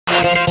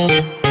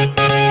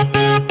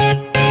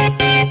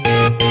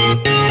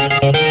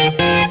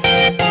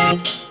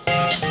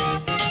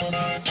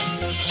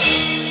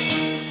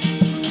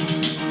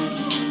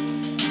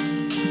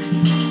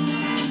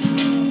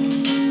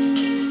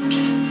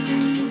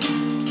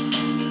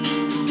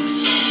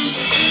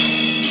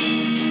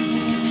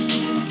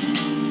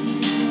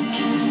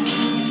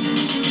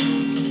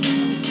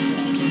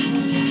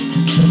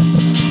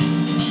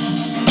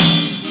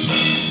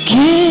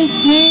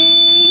Kiss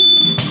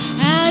me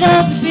out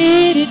of the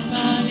bearded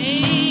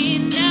valley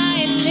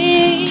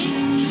nightly.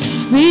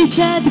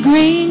 Beside the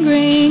green,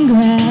 green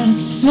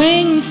grass.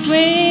 Swing,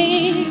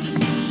 swing,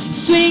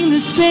 swing the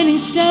spinning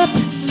step.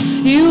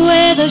 You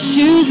wear the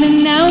shoes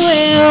and I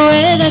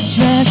wear the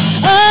dress.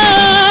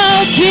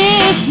 Oh,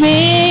 kiss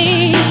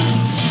me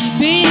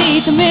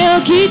beneath the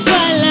milky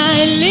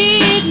twilight.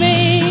 Lead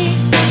me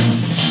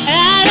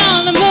out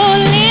on the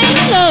moonlit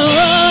floor.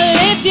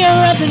 Lift your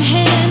open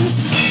hand.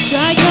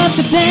 Strike up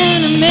the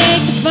band and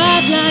make the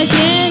fireflies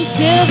dance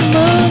till the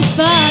moon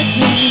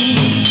sparkling.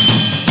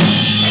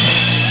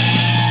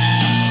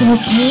 So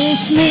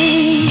kiss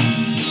me.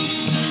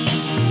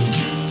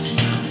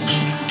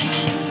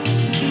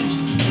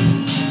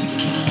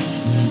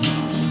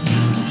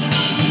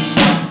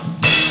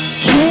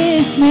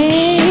 Kiss me.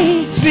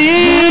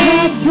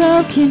 Speak.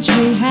 Broken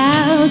tree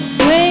house.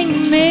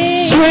 Swing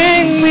me.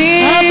 Swing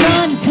me. Up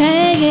on its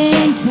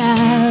hanging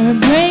tower.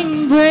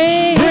 Bring,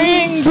 bring.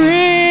 Bring,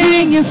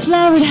 bring. Your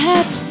flowered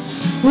hat.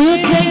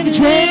 We'll take the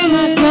trail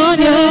mark on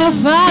your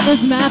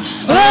father's map.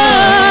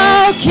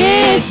 Oh,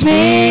 kiss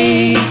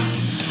me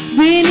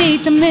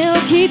beneath the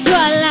milky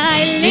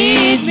twilight.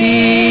 Lead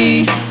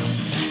me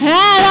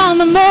out on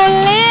the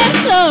moonlit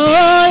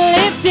floor.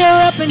 Lift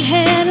your open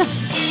hand.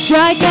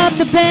 Strike up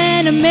the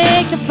band and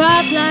make the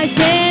fireflies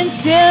dance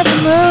till the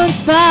moon's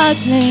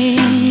sparkling.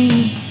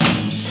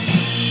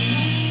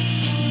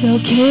 So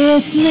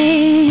kiss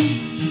me.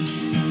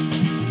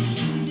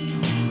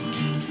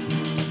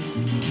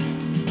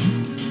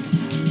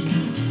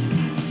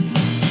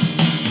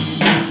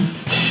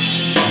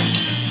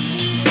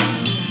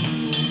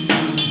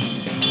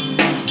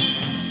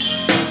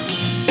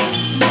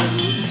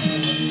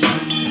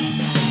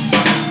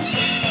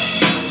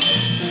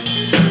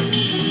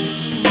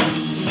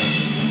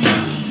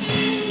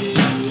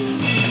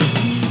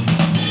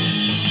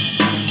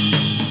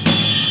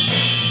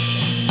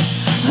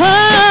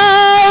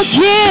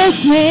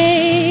 Kiss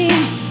me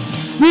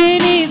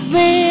beneath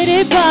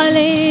pretty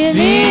barley.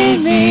 Lead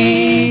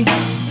me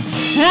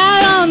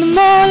out on the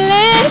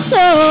moonlit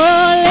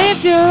floor.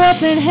 Lift your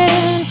open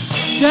hand.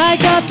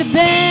 Strike up the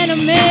band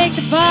and make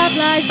the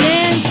fireflies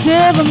dance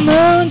till the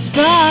moon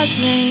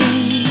sparkling.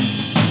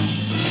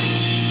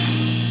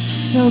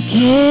 So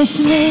kiss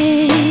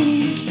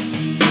me.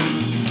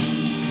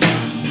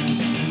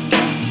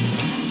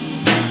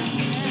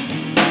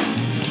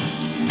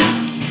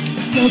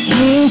 So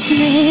kiss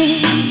me.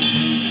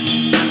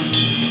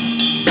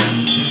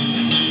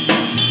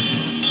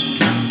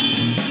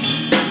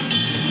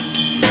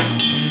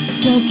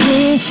 So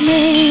kiss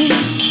me.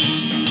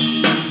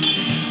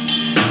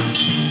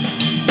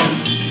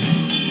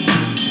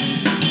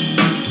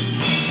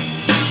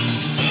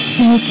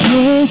 So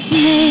kiss me.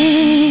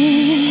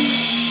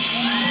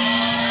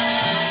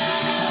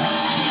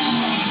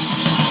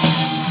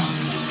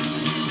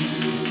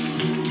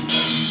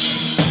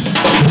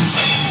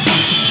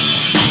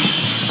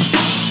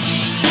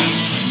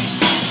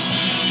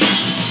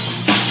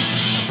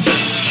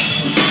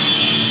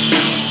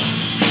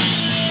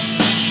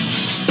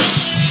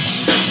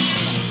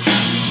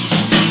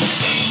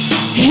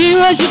 He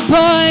was a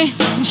boy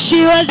and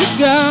she was a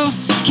girl.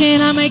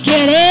 Can I make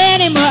it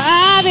any more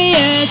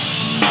obvious?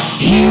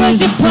 He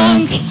was a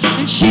punk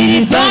and she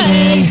did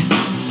ballet.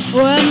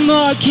 What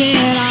more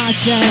can I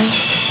say?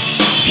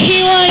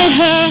 He wanted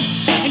her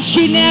and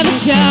she'd never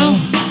tell.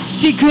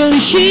 Secretly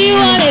she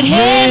wanted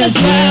him as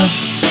well.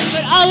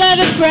 But all of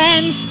her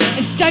friends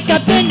stuck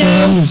up their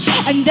nose,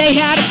 and they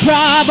had a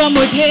problem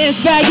with his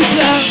baggy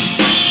clothes.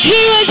 He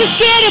was a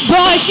scared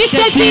boy, she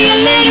said, be a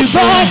little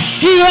boy.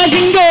 He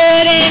wasn't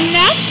good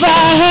enough for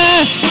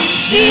her.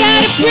 She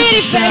had a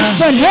pretty face,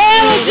 but her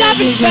was up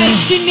in space.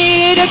 She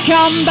needed to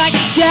come back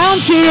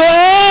down to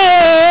earth.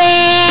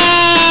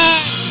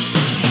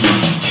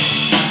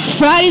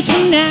 Fridays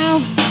from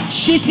now,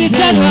 she sits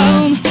at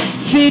home,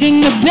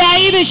 feeding the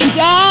baby, she's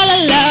all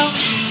alone.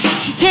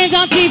 She turns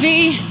on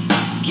TV,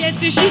 guess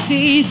who she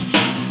sees?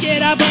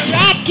 Get up and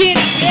rockin'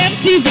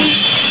 MTV.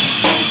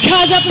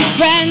 Calls up her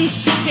friends,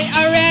 they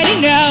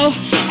already know,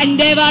 and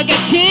they've all got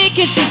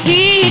tickets to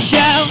see a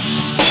show.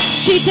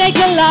 She takes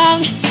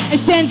along and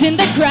sends in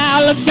the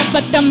crowd, looks up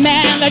at the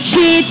man that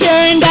she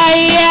turned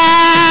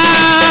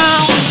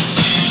down.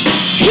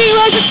 He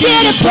was a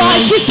scared boy,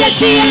 she said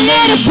she a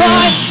little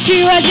boy.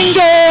 He wasn't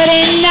good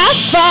enough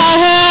for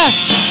her.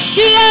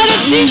 She had a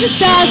piece of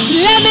stars,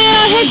 slamming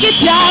on his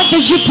guitar.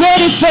 Did you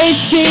pretty face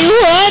see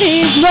what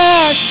he's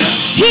worth?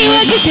 He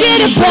was a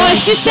scared boy,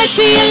 she said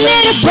she a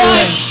little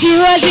boy. He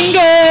wasn't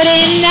good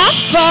enough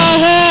for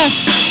her.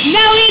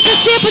 Now he's a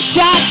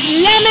superstar,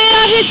 slamming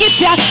on his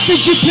guitar.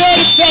 Cause you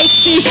pretty face,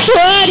 see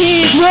what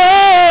he's worth.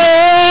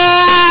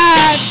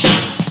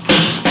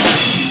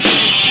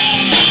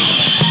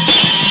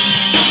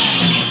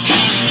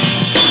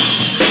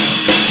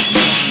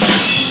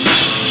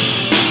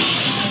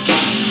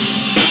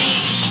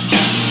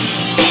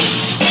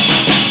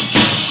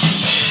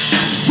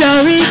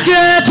 Sorry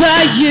girl,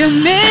 but you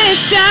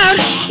missed out.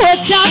 Well,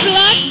 tough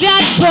luck,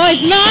 that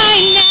boy's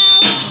mine now.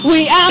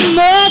 We are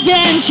more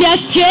than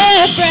just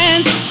good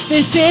friends.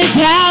 This is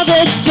how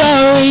the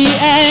story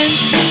ends.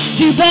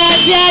 Too bad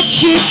that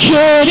you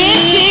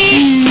couldn't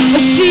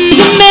see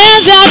the man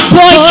that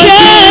boy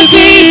could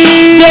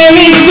be. There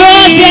is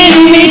more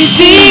than meets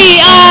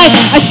the eye.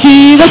 I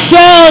see the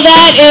soul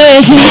that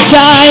is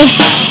inside.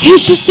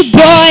 He's just a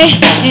boy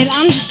and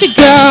I'm just a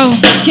girl.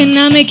 Can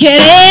I make it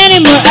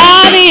any more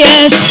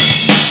obvious?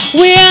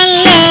 We're in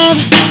love,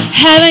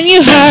 haven't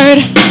you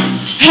heard?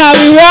 How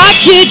we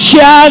rock each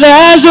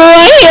other's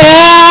way,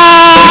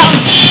 yeah.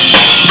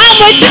 I'm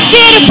with this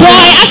little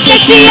boy, I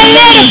said to you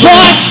little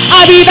boy,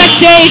 I'll be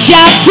backstage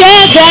after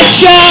the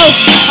show.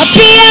 I'll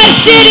be at the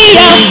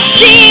studio,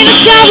 singing the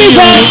song we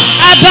wrote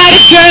about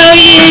a girl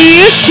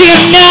you used to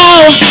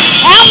know.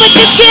 I'm with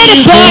this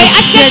little boy,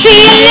 I said to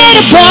you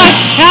little boy,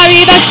 I'll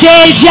be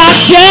backstage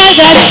after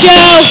the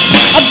show.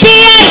 I'll be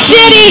at the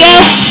studio,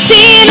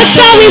 singing the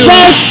song we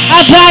wrote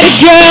about a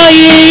girl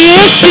you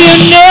used to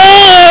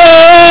know.